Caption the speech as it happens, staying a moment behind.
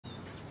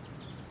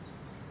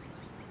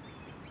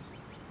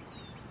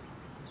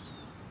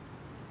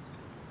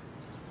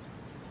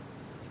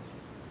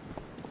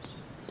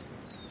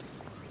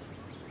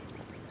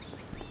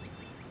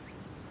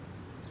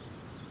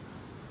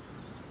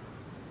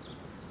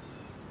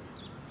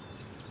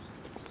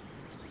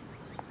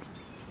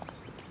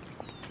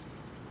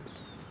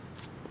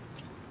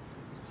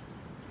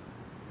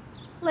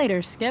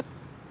Later, Skip.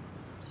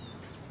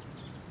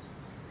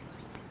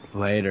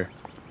 Later.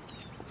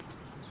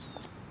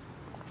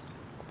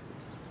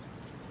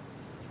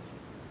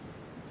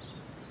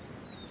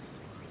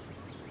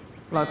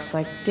 Looks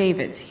like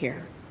David's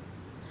here.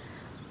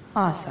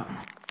 Awesome.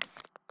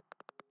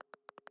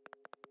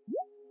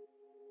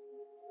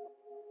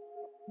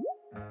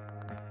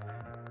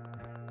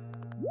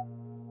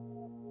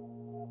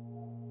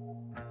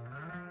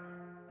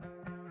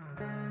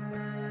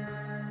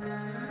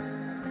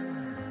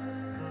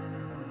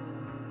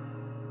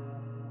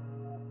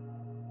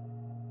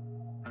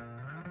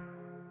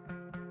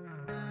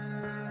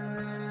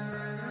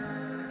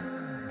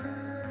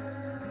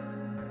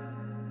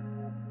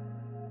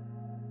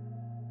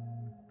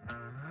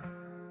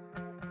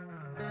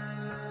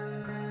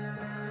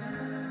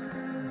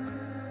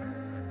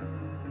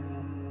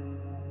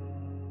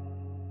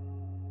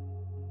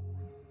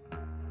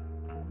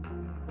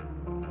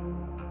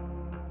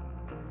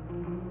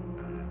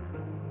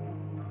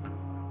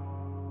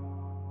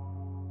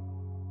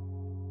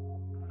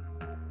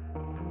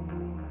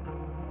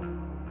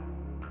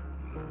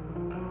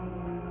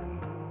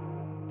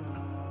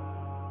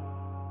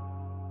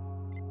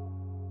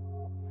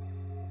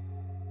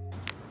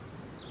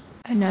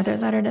 Another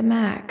letter to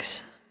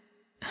Max.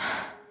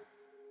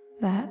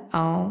 That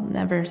I'll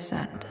never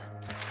send.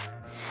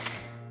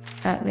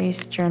 At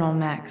least Journal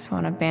Max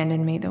won't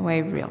abandon me the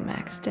way real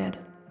Max did.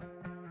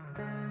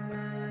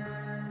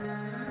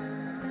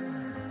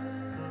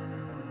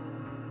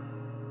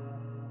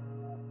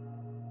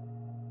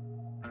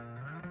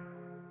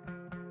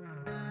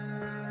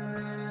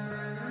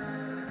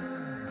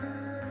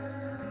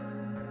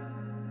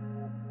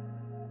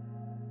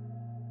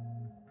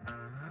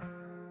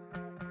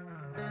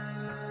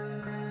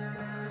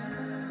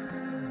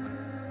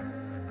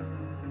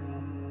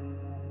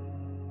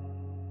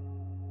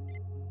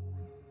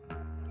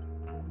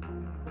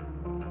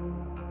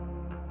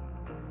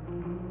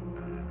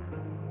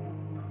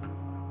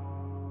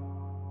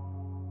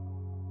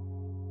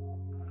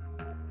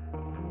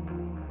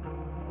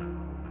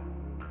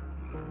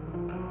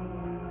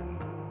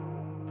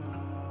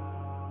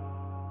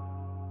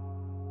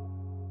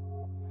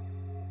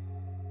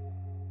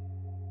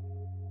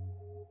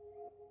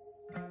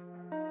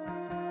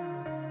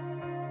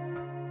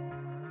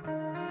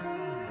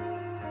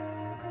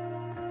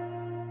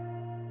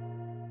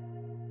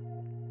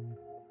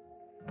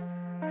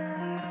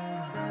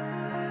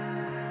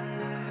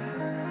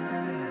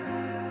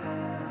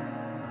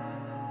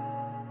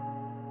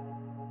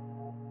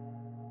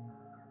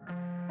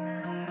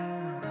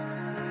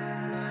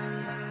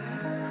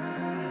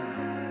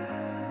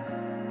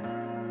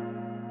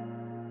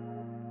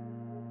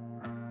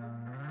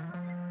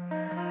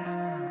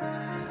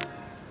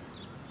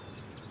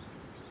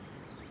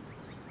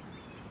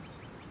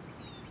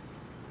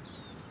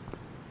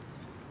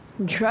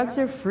 Drugs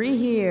are free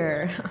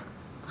here.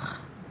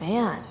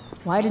 Man,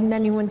 why didn't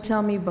anyone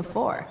tell me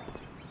before?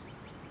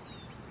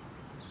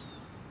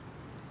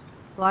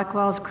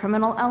 Blackwell's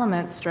criminal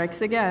element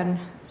strikes again.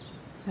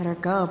 Better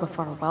go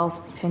before Wells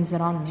pins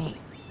it on me.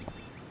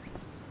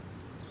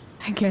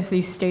 I guess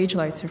these stage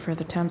lights are for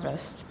the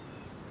Tempest.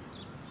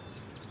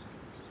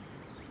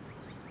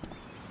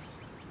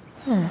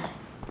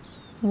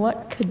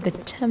 What could the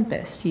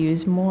Tempest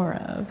use more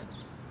of?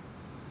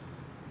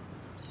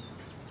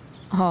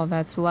 All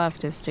that's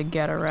left is to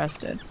get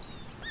arrested.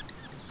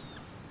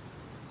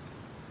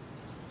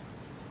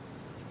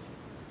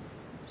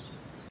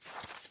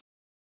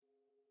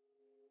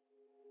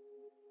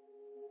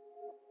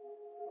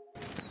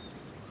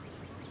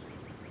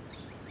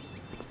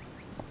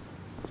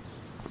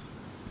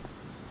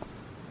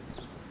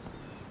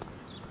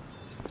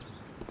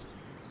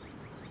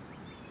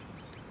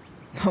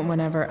 But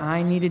whenever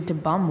I needed to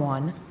bum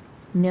one,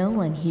 no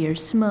one here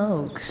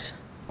smokes.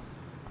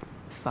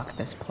 Fuck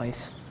this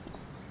place.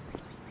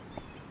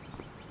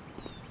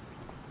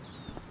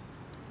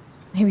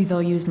 Maybe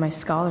they'll use my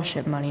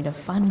scholarship money to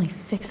finally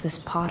fix this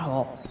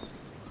pothole.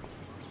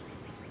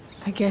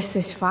 I guess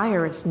this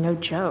fire is no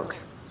joke.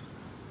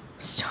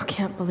 Still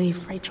can't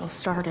believe Rachel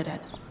started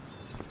it.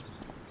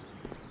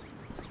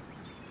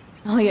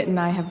 Elliot and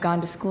I have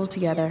gone to school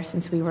together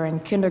since we were in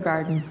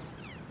kindergarten.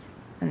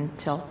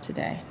 Until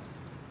today.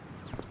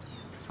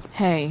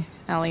 Hey,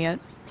 Elliot.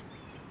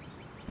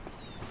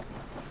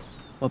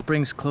 What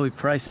brings Chloe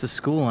Price to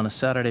school on a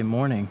Saturday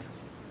morning?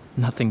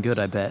 Nothing good,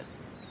 I bet.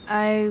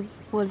 I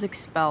was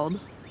expelled.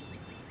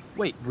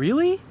 Wait,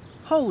 really?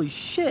 Holy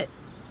shit!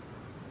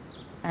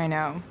 I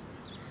know.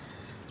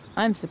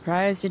 I'm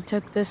surprised it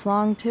took this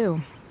long, too.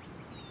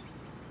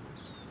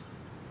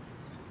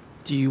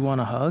 Do you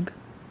want a hug?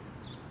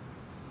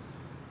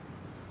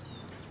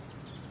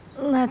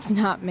 Let's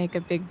not make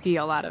a big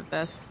deal out of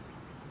this.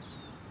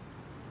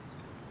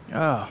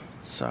 Oh,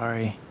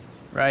 sorry.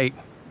 Right,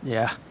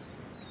 yeah.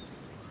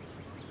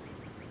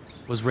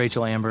 Was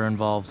Rachel Amber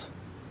involved?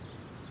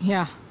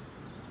 Yeah.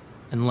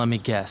 And let me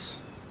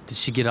guess, did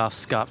she get off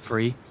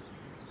scot-free?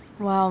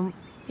 Well,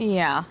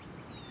 yeah.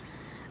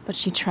 But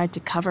she tried to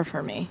cover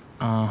for me.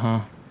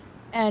 Uh-huh.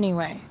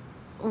 Anyway,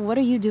 What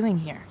are you doing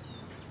here?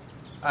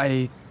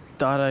 I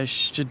thought I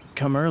should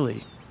come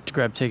early to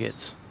grab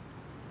tickets.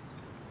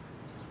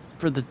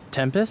 For the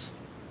Tempest?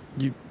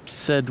 You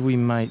said we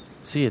might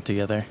see it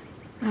together.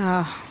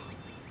 Ah,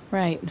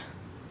 right.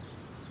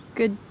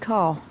 Good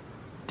call.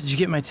 Did you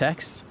get my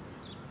text?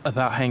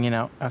 About hanging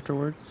out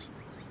afterwards?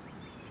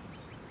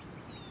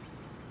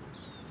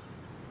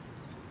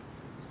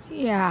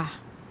 Yeah.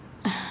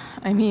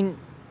 I mean,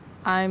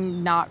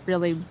 I'm not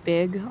really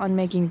big on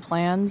making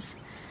plans,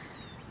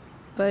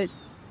 but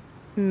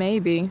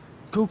maybe.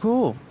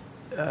 Cool.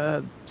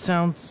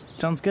 Sounds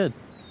good.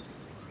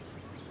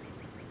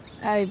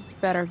 I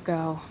better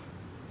go.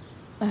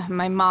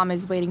 My mom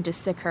is waiting to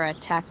sick her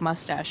attack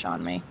mustache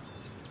on me.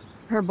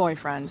 Her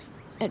boyfriend.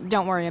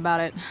 Don't worry about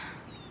it.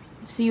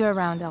 See you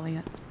around,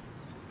 Elliot.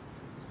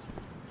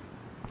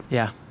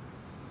 Yeah.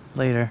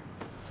 Later.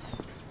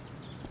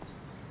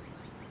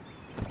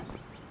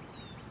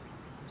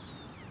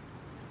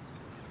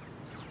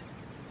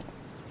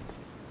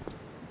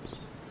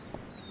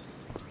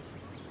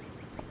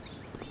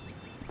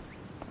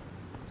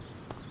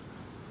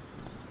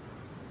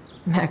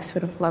 Max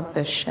would have loved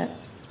this shit.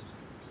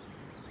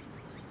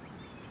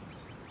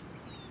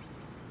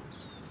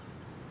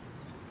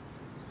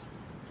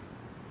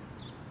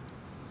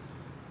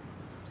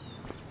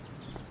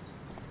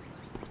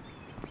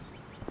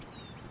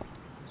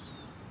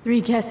 Three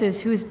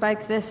guesses whose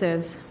bike this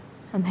is,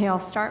 and they all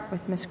start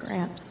with Miss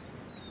Grant.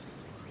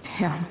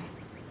 Damn.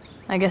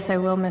 I guess I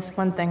will miss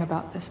one thing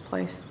about this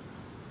place.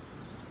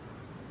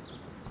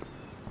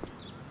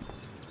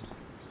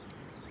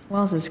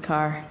 Wells's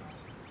car.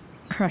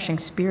 Crushing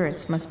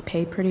spirits must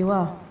pay pretty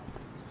well.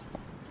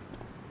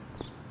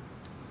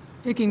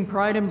 Taking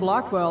pride in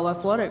Blackwell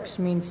athletics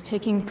means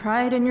taking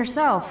pride in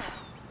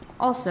yourself.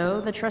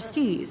 Also, the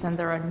trustees and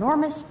their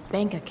enormous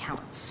bank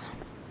accounts.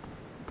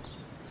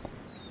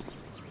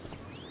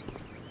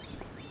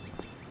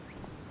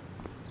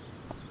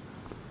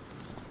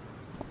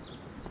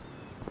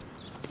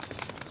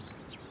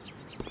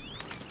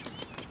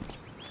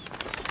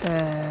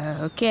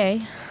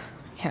 Okay.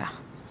 Yeah.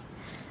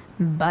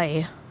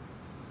 Bye.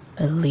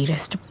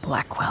 Elitist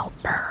Blackwell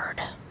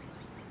bird.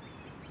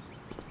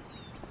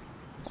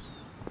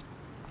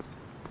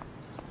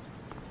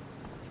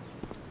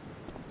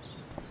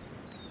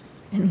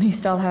 At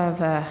least I'll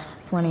have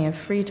plenty of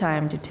free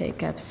time to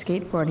take up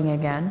skateboarding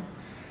again.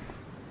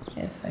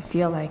 If I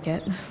feel like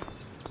it.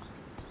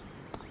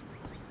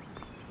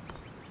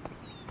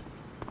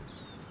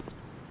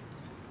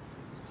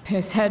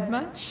 Piss head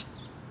much?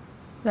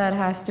 That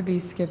has to be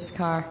Skip's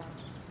car.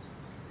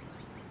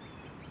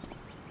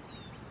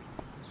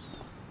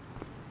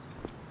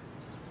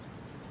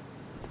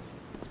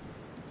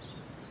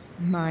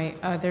 My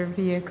other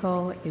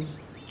vehicle is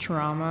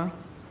trauma.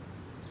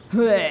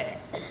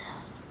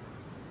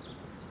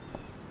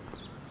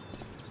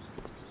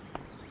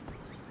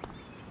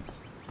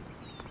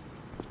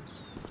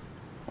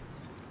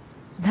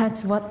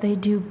 That's what they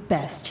do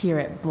best here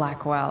at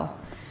Blackwell.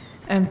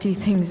 Empty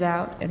things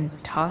out and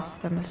toss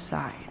them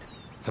aside.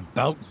 It's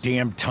about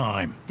damn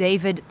time.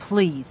 David,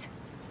 please.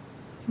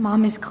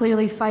 Mom is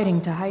clearly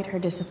fighting to hide her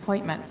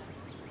disappointment.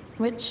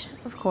 Which,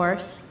 of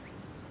course,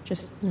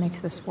 just makes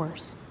this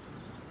worse.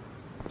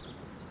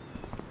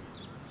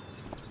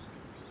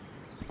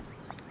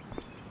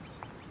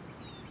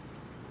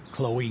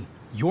 Chloe,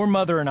 your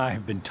mother and I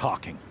have been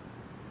talking.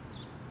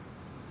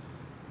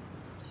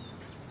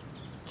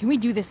 Can we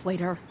do this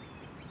later?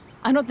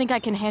 I don't think I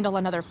can handle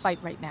another fight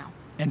right now.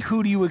 And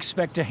who do you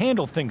expect to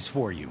handle things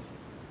for you?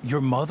 Your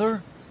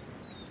mother?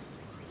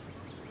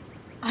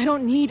 I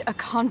don't need a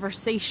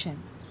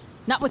conversation.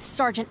 Not with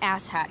Sergeant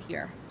Asshat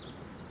here.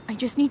 I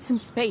just need some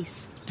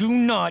space. Do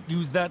not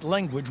use that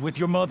language with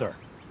your mother.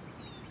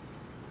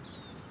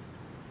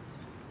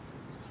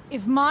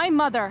 If my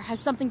mother has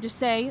something to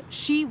say,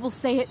 she will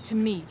say it to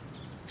me.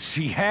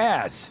 She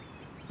has.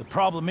 The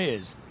problem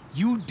is,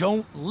 you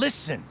don't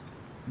listen.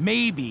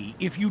 Maybe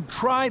if you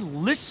try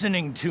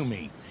listening to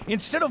me,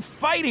 instead of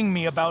fighting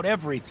me about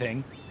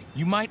everything,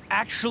 you might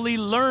actually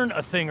learn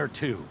a thing or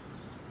two.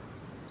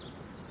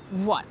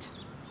 What?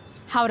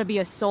 How to be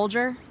a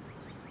soldier?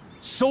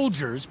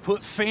 Soldiers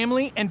put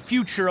family and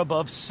future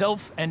above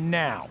self and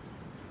now.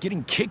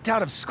 Getting kicked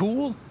out of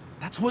school?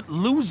 That's what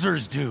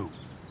losers do.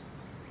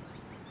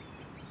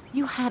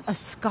 You had a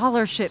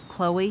scholarship,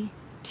 Chloe.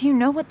 Do you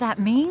know what that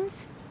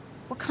means?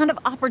 What kind of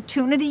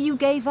opportunity you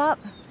gave up?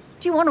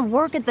 Do you want to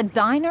work at the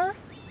diner?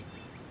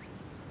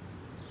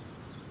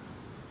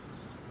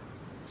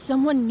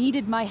 Someone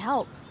needed my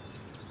help.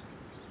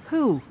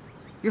 Who?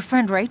 Your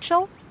friend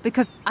Rachel?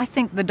 Because I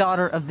think the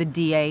daughter of the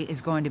DA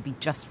is going to be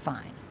just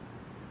fine.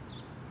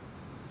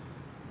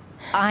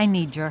 I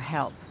need your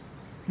help.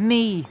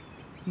 Me,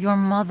 your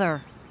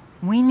mother.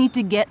 We need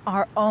to get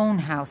our own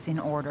house in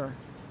order.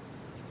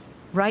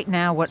 Right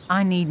now, what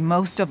I need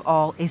most of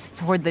all is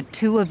for the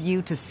two of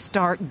you to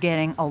start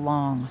getting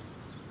along.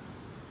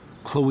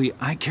 Chloe,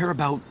 I care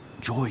about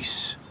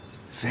Joyce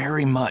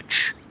very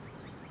much.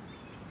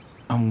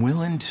 I'm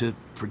willing to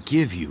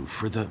forgive you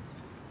for the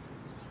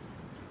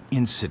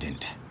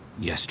incident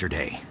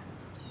yesterday.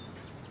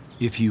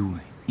 If you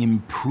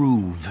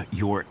improve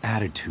your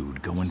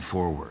attitude going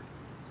forward.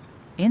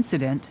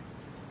 Incident?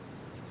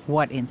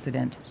 What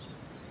incident?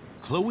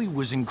 Chloe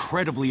was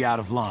incredibly out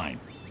of line.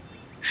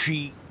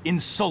 She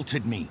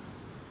insulted me,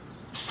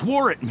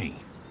 swore at me.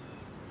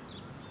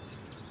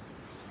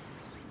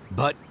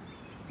 But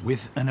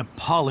with an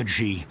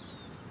apology,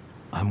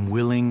 I'm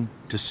willing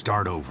to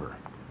start over.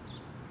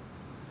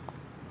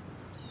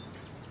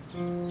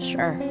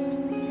 Sure.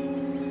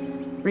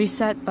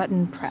 Reset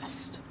button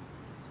pressed.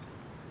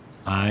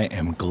 I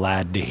am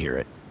glad to hear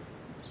it.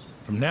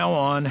 From now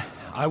on,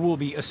 I will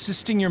be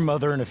assisting your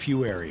mother in a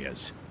few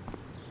areas.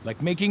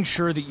 Like making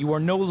sure that you are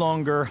no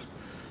longer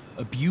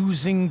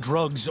abusing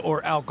drugs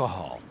or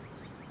alcohol.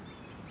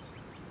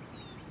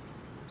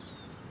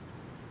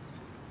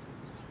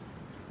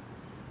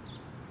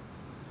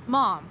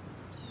 Mom.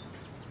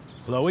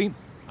 Chloe,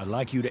 I'd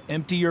like you to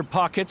empty your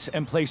pockets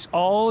and place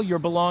all your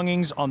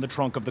belongings on the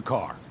trunk of the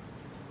car.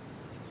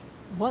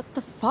 What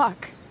the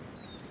fuck?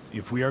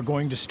 If we are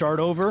going to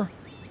start over,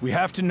 we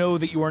have to know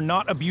that you are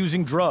not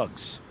abusing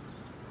drugs.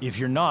 If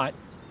you're not,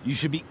 you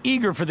should be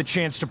eager for the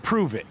chance to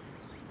prove it.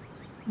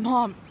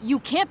 Mom, you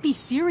can't be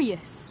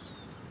serious.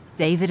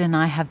 David and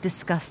I have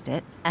discussed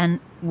it, and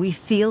we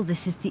feel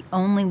this is the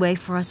only way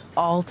for us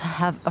all to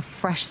have a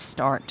fresh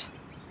start.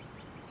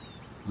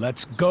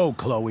 Let's go,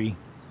 Chloe.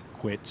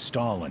 Quit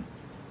stalling.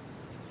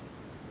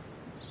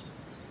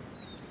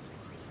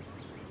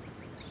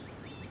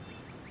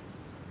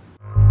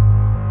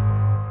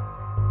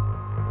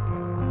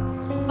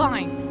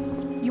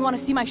 Fine. You want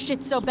to see my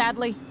shit so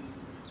badly?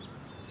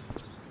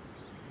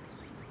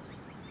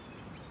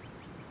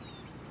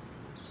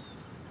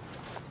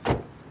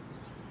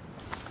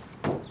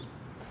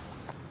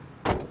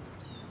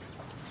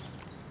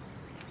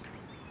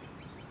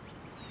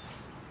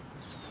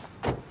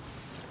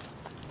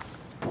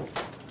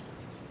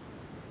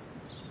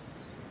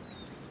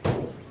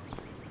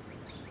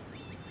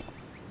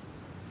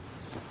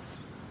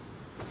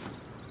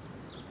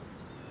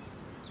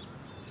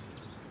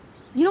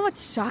 You know what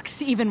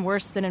sucks even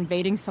worse than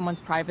invading someone's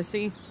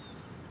privacy?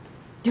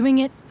 Doing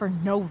it for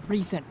no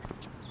reason.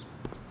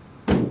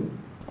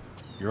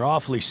 You're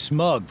awfully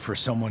smug for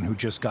someone who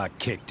just got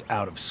kicked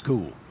out of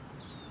school.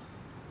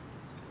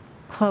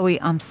 Chloe,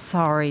 I'm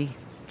sorry.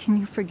 Can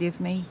you forgive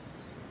me?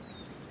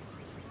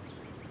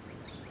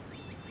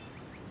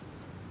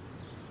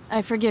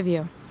 I forgive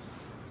you.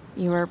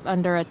 You were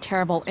under a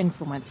terrible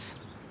influence.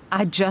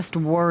 I just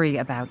worry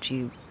about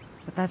you,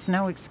 but that's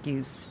no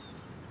excuse.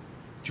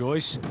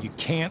 Joyce, you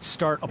can't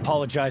start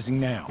apologizing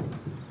now.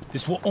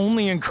 This will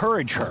only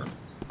encourage her.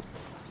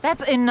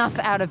 That's enough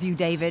out of you,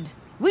 David.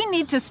 We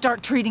need to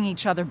start treating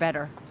each other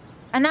better.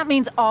 And that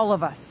means all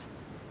of us.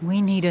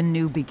 We need a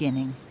new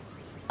beginning.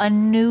 A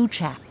new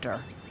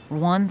chapter.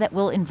 One that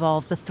will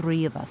involve the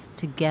three of us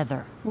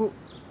together.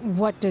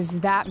 What does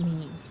that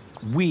mean?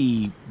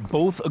 We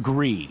both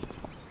agree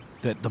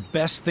that the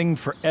best thing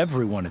for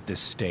everyone at this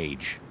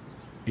stage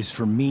is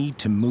for me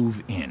to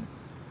move in.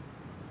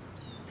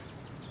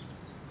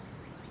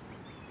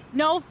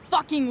 No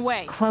fucking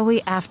way!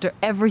 Chloe, after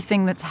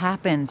everything that's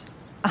happened,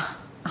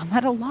 I'm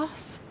at a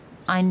loss.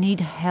 I need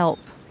help.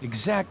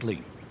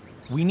 Exactly.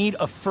 We need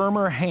a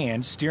firmer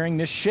hand steering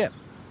this ship.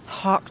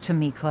 Talk to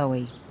me,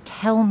 Chloe.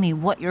 Tell me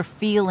what you're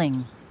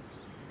feeling.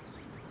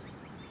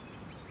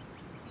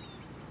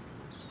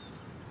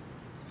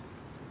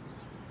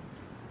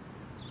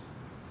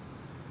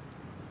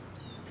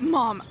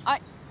 Mom,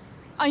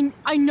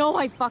 I know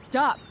I fucked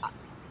up.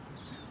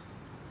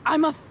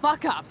 I'm a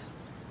fuck up.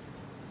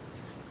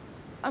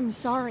 I'm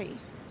sorry.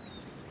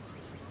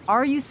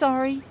 Are you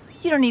sorry?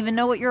 You don't even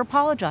know what you're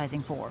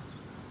apologizing for.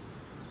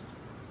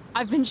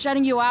 I've been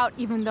shutting you out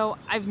even though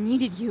I've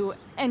needed you,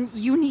 and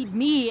you need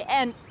me,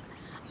 and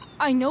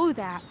I know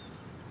that.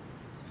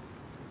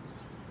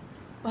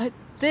 But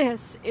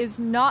this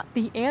is not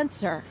the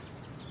answer.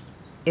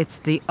 It's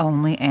the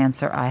only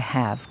answer I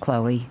have,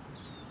 Chloe.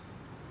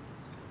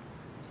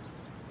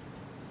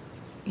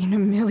 In a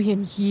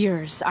million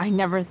years, I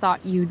never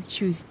thought you'd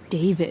choose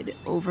David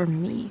over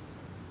me.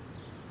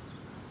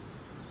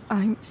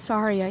 I'm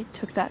sorry I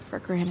took that for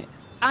granted.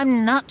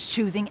 I'm not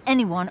choosing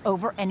anyone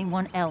over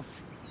anyone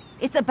else.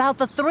 It's about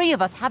the three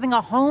of us having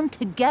a home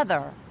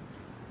together.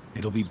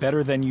 It'll be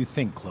better than you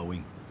think,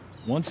 Chloe.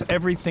 Once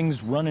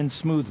everything's running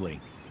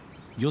smoothly,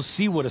 you'll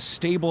see what a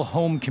stable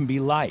home can be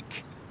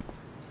like.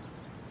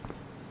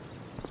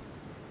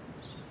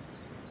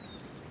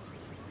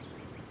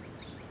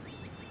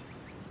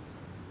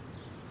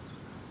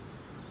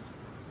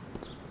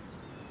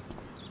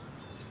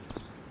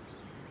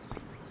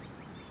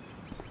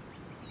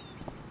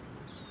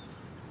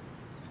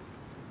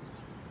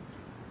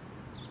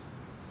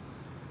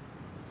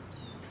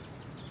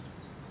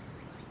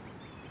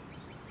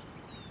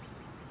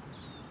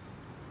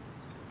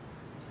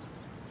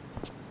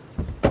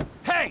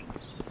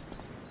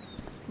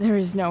 There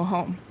is no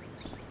home.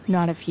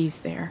 Not if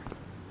he's there.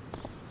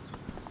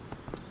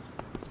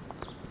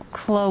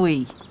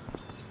 Chloe.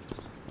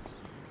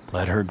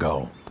 Let her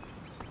go.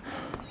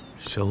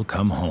 She'll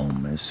come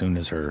home as soon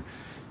as her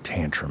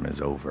tantrum is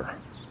over.